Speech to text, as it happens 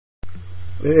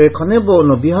カネボウ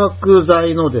の美白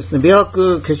剤のですね、美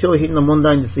白化粧品の問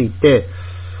題について、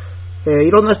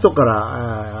いろんな人か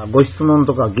らご質問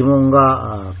とか疑問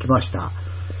が来ました。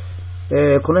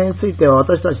これについては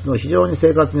私たちの非常に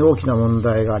生活に大きな問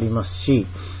題がありますし、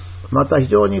また非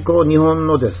常に日本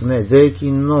のですね、税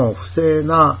金の不正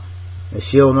な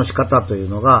使用の仕方という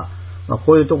のが、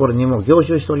こういうところにも凝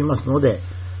集しておりますので、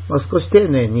少し丁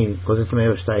寧にご説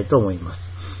明をしたいと思います。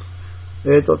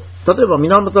例えば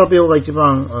水俣病が一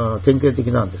番典型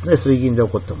的なんですね。水銀で起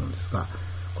こったものですが、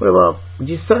これは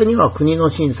実際には国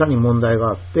の審査に問題が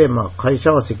あって、会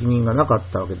社は責任がなかっ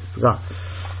たわけですが、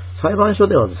裁判所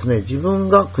ではですね、自分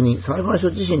が国、裁判所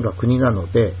自身が国なの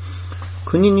で、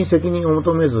国に責任を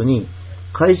求めずに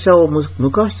会社を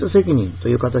無過失責任と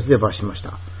いう形で罰しまし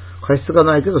た。過失が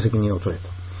ないけど責任を取れと。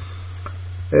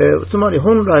つまり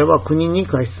本来は国に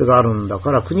過失があるんだ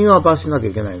から国が罰しなきゃ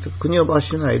いけないんです。国を罰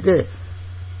しないで、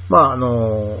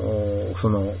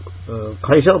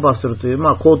会社を罰するという、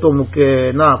口頭無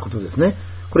形なことですね。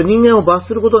これ人間を罰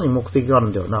することに目的がある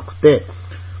んではなくて、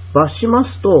罰しま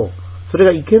すとそれ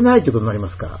がいけないということになりま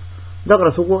すから。だか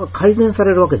らそこが改善さ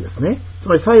れるわけですね。つ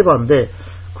まり裁判で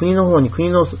国の方に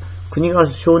国が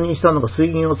承認したのが水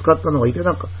銀を使ったのがいけ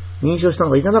なかった、認証した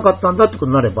のがいけなかったんだということ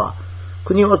になれば、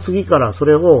国は次からそ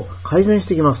れを改善し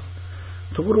ていきます。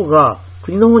ところが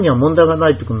国の方には問題が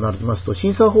ないということになりますと、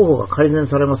審査方法が改善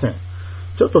されません。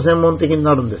ちょっと専門的に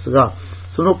なるんですが、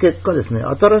その結果ですね、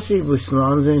新しい物質の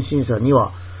安全審査に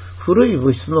は古い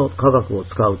物質の科学を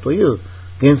使うという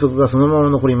原則がそのま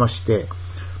ま残りまして、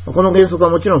この原則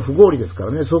はもちろん不合理ですか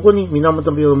らね、そこに水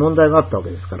俣病の問題があったわけ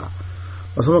ですから、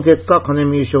その結果、金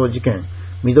見症事件、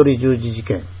緑十字事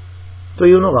件と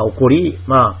いうのが起こり、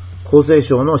厚生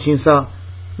省の審査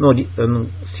を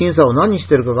何し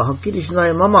ているかがはっきりしな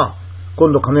いまま、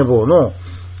今度カネボウの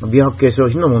美白化粧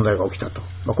品の問題が起きたと。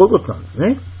こういうことなんです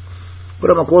ね。こ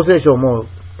れは厚生省も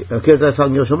経済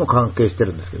産業省も関係して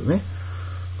るんですけどね。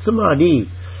つまり、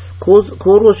厚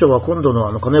労省は今度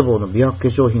のカネボウの美白化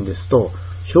粧品ですと、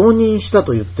承認した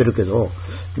と言ってるけど、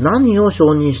何を承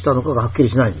認したのかがはっきり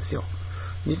しないんですよ。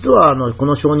実はこ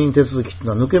の承認手続きとい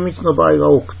うのは抜け道の場合が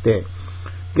多くて、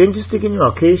現実的に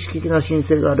は形式的な申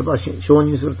請があれば承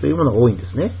認するというものが多いんで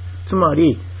すね。つま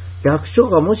り、役所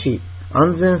がもし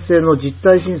安全性の実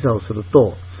態審査をする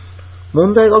と、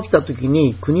問題が起きたとき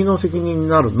に国の責任に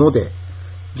なるので、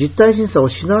実態審査を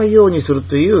しないようにする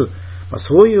という、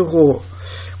そういう方法、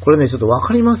これね、ちょっとわ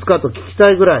かりますかと聞きた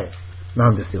いぐらい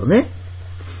なんですよね。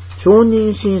承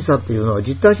認審査っていうのは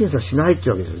実態審査しないってい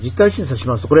うわけですよ。実態審査し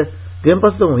ますと、これ原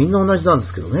発でもみんな同じなんで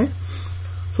すけどね。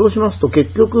そうしますと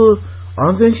結局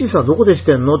安全審査はどこでし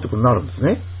てんのってことになるんです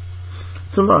ね。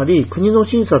つまり国の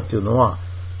審査っていうのは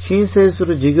申請す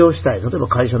る事業主体、例えば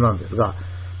会社なんですが、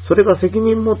それが責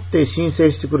任を持って申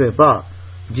請してくれば、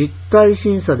実態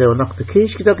審査ではなくて形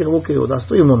式だけの OK を出す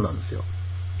というものなんですよ。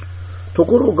と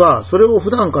ころが、それを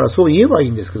普段からそう言えばい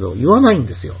いんですけど、言わないん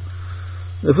ですよ。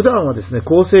普段はですね、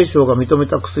厚生省が認め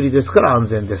た薬ですから安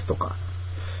全ですとか、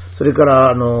それか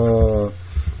らこ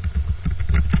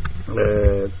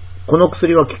の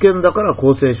薬は危険だから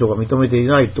厚生省が認めてい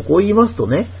ないとこう言いますと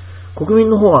ね、国民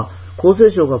の方は厚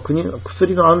生省が薬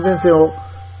の安全性を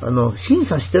審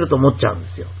査してると思っちゃうんで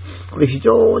すよ。これ非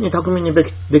常に巧みにで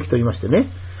きておりましてね、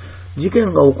事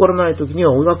件が起こらないときに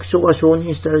はお役所が承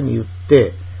認したように言っ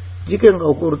て、事件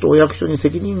が起こるとお役所に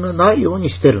責任がないよう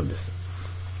にしてるんです。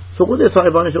そこで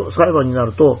裁判にな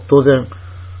ると当然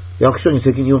役所に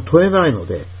責任を問えないの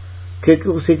で、結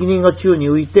局責任が宙に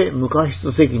浮いて無過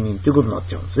失責任ということになっ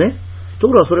ちゃうんですね。と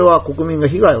ころがそれは国民が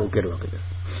被害を受けるわけです。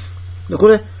でこ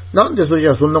れなんでそれじ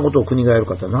ゃあそんなことを国がやる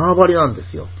かって縄張りなんで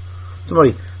すよ。つま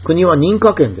り国は認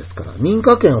可権ですから、認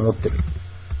可権を持ってる。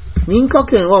認可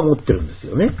権は持ってるんです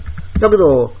よね。だけ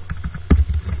ど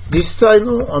実際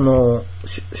の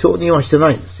承認はして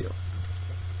ないんですよ。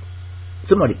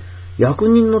つまり役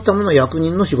人のための役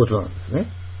人の仕事なんですね。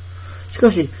し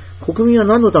かし国民は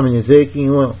何のために税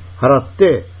金を払っ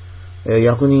て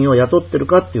役人を雇ってる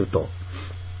かっていうと、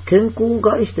健康を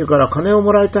害してから金を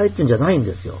もらいたいっていうんじゃないん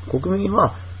ですよ。国民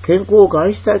は健康を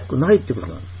害したくないっていうこと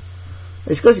なんで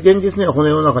す。しかし現実にはこの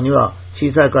世の中には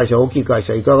小さい会社、大きい会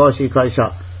社、いかがわしい会社、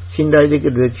信頼でき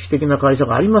る歴史的な会社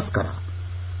がありますから、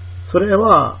それ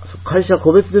は会社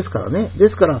個別ですからね。で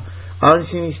すから安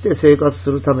心して生活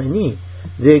するために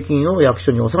税金を役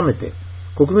所に納めて、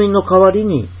国民の代わり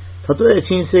にたとえ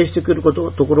申請してくる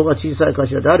ところが小さい会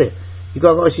社であれ、い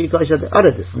かがわしい会社であ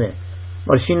れですね、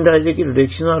信頼できる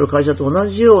歴史のある会社と同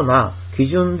じような基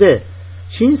準で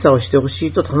審査をしてほし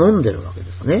いと頼んでるわけで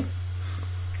すね。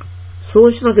そ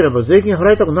うしなければ税金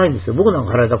払いたくないんですよ。僕なん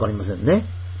か払いたくありませんね。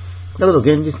だけど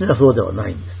現実にはそうではな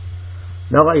いんです。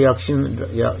長い役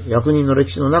人の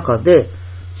歴史の中で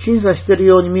審査している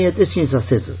ように見えて審査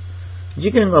せず、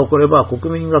事件が起これば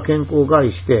国民が健康を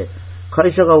害して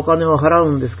会社がお金を払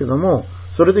うんですけども、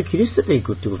それで切り捨ててい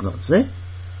くっていうことなんですね。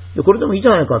でこれでもいいじ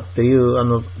ゃないかっていう、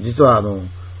実は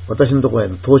私のところへ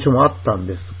の投書もあったん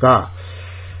ですが、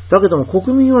だけども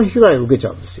国民は被害を受けち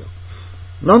ゃうんですよ。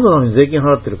何のために税金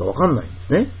払ってるか分かんないんで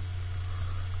すね。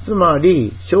つま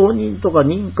り承認とか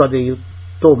認可で言う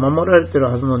と守られている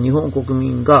はずの日本国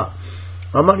民が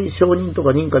あまり承認と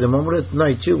か認可で守られてな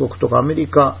い中国とかアメリ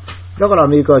カ、だからア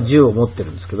メリカは銃を持って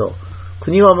るんですけど、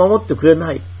国は守ってくれ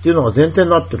ないっていうのが前提に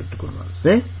なってるってことなんです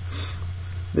ね。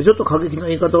でちょっと過激な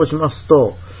言い方をします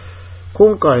と、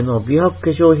今回の美白化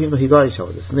粧品の被害者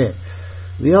はですね、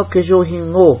美白化粧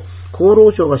品を厚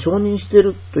労省が承認してい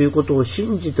るということを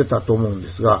信じてたと思うんで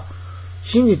すが、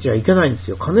信じちゃいけないんで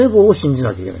すよ。カネボウを信じ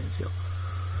なきゃいけないんですよ。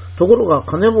ところが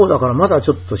カネボウだからまだ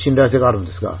ちょっと信頼性があるん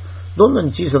ですが、どんな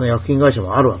に小さな薬品会社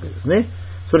もあるわけですね。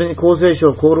それに厚生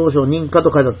省、厚労省認可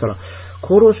と書いてあったら、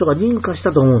厚労省が認可し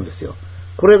たと思うんですよ。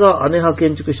これが姉派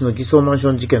建築士の偽装マンシ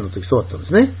ョン事件の時そうだったんで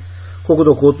すね。国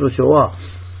土交通省は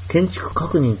建築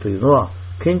確認というのは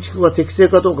建築が適正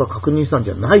かどうか確認したん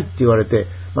じゃないって言われて、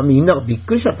みんながびっ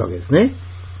くりしちゃったわけですね。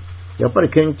やっぱり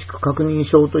建築確認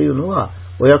証というのは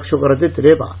お役所から出て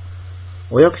れば、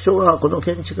お役所がこの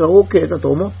建築が OK だと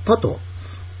思ったと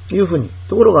いうふうに、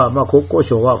ところが国交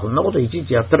省はこんなこといちい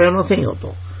ちやってられませんよ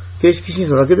と、形式審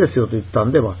査だけですよと言った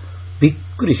んで、びっ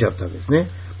くりしちゃったわけですね。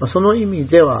その意味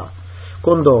では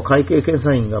今度会計検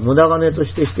査院が無駄金と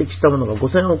して指摘したものが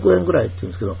5000億円ぐらいって言うん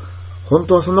ですけど、本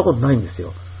当はそんなことないんです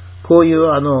よ。こういう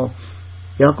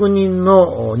役人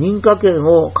の認可権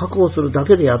を確保するだ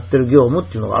けでやってる業務っ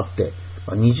ていうのがあって、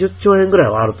20兆円ぐら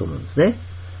いはあると思うんですね。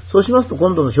そうしますと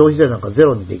今度の消費税なんかゼ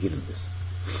ロにできるんで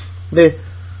す。で、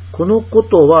このこ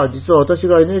とは実は私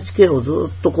が NHK をず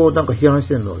っと批判し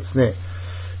ているのはですね、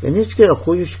NHK は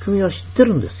こういう仕組みは知って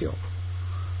るんですよ。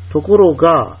ところ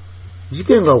が事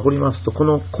件が起こりますと、こ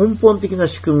の根本的な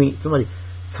仕組み、つまり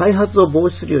再発を防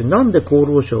止するようになんで厚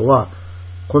労省は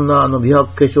こんな美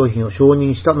白化粧品を承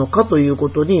認したのかというこ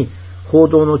とに報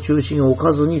道の中心を置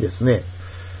かずにですね、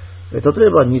例え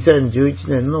ば2011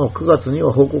年の9月に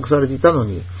は報告されていたの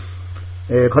に、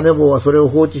カネボウはそれを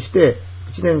放置して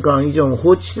1年間以上も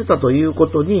放置してたというこ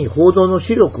とに報道の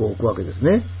視力を置くわけです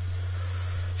ね。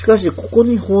しかしここ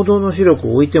に報道の視力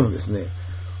を置いてもですね、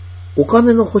お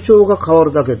金の保証が変わ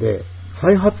るだけで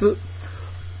再発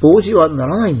防止はな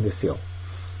らないんですよ。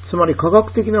つまり科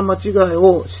学的な間違い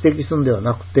を指摘するんでは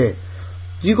なくて、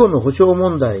事後の保証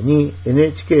問題に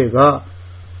NHK が、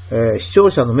視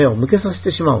聴者の目を向けさせ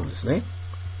てしまうんですね。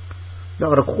だ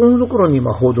からここのところに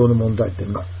報道の問題っていう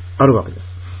のがあるわけで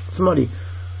す。つまり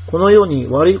このように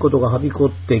悪いことがはびこ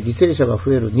って犠牲者が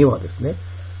増えるにはですね、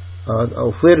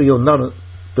増えるようになる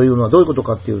というのはどういうこと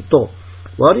かっていうと、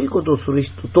悪いことをする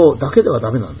人とだけでは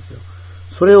ダメなんですよ。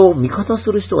それを味方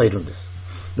する人がいるんです。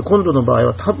で今度の場合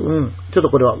は多分、ちょっと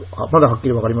これはまだはっき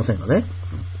りわかりませんがね、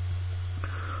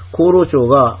厚労省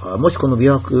がもしこの美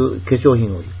白化粧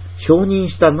品を承認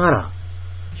したなら、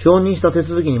承認した手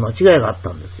続きに間違いがあっ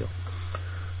たんですよ。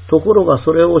ところが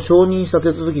それを承認した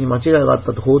手続きに間違いがあっ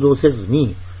たと報道せず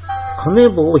に、カネ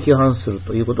ボウを批判する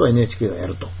ということを NHK がや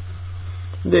る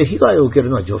と。で、被害を受ける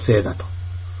のは女性だと。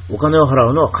お金を払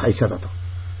うのは会社だと。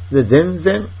で、全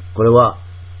然これは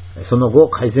その後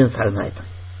改善されないという。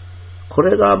こ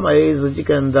れがエイズ事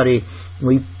件だり、も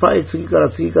ういっぱい次か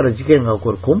ら次から事件が起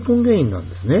こる根本原因なん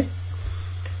ですね。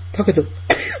だけど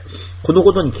この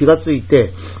ことに気がつい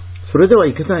て、それでは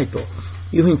いけないと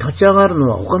いうふうに立ち上がるの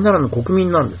は他ならぬ国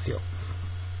民なんですよ。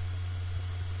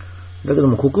だけど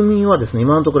も国民はですね、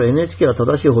今のところ NHK が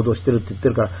正しい報道をしてるって言って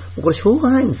るから、もうこれしょうが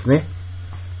ないんですね。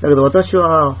だけど私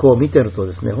は見てると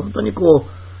ですね、本当に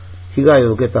被害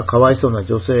を受けたかわいそうな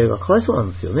女性がかわいそうな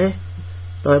んですよね。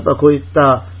だからやっぱりこういっ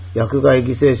た薬害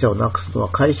犠牲者をなくすのは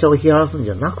会社を批判するん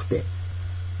じゃなくて、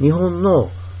日本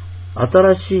の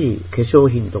新しい化粧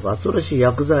品とか新しい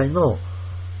薬剤の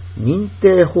認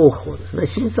定方法ですね、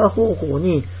審査方法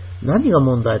に何が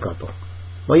問題か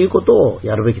と、いうことを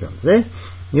やるべきなんですね。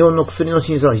日本の薬の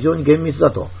審査は非常に厳密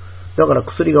だと。だから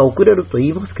薬が遅れると言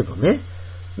いますけどね。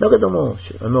だけども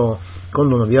今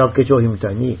度の美白化粧品み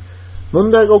たいに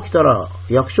問題が起きたら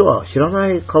役所は知らな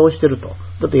い顔してると。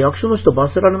だって役所の人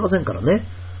罰せられませんからね。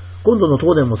今度の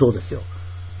東電もそうですよ。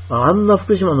あんな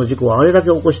福島の事故をあれだけ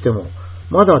起こしても、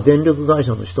まだ電力会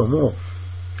社の人も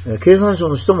経産省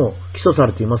の人も起訴さ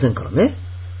れていませんからね。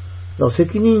だから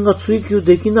責任が追及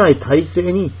できない体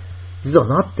制に実は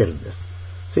なってるんです。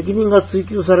責任が追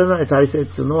及されない体制っ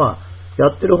ていうのは、や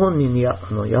ってる本人に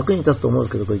役に立つと思うんで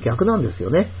すけど、これ逆なんですよ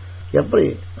ね。やっぱ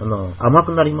り甘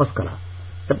くなりますから、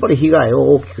やっぱり被害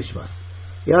を大きくしま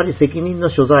す。やはり責任の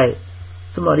所在、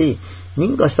つまり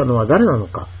認可したのは誰なの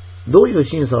か、どういう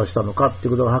審査をしたのかとい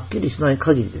うことがはっきりしない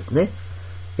限りですね、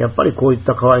やっぱりこういっ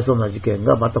たかわいそうな事件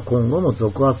がまた今後も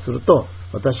続発すると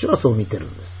私はそう見てる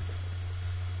んです。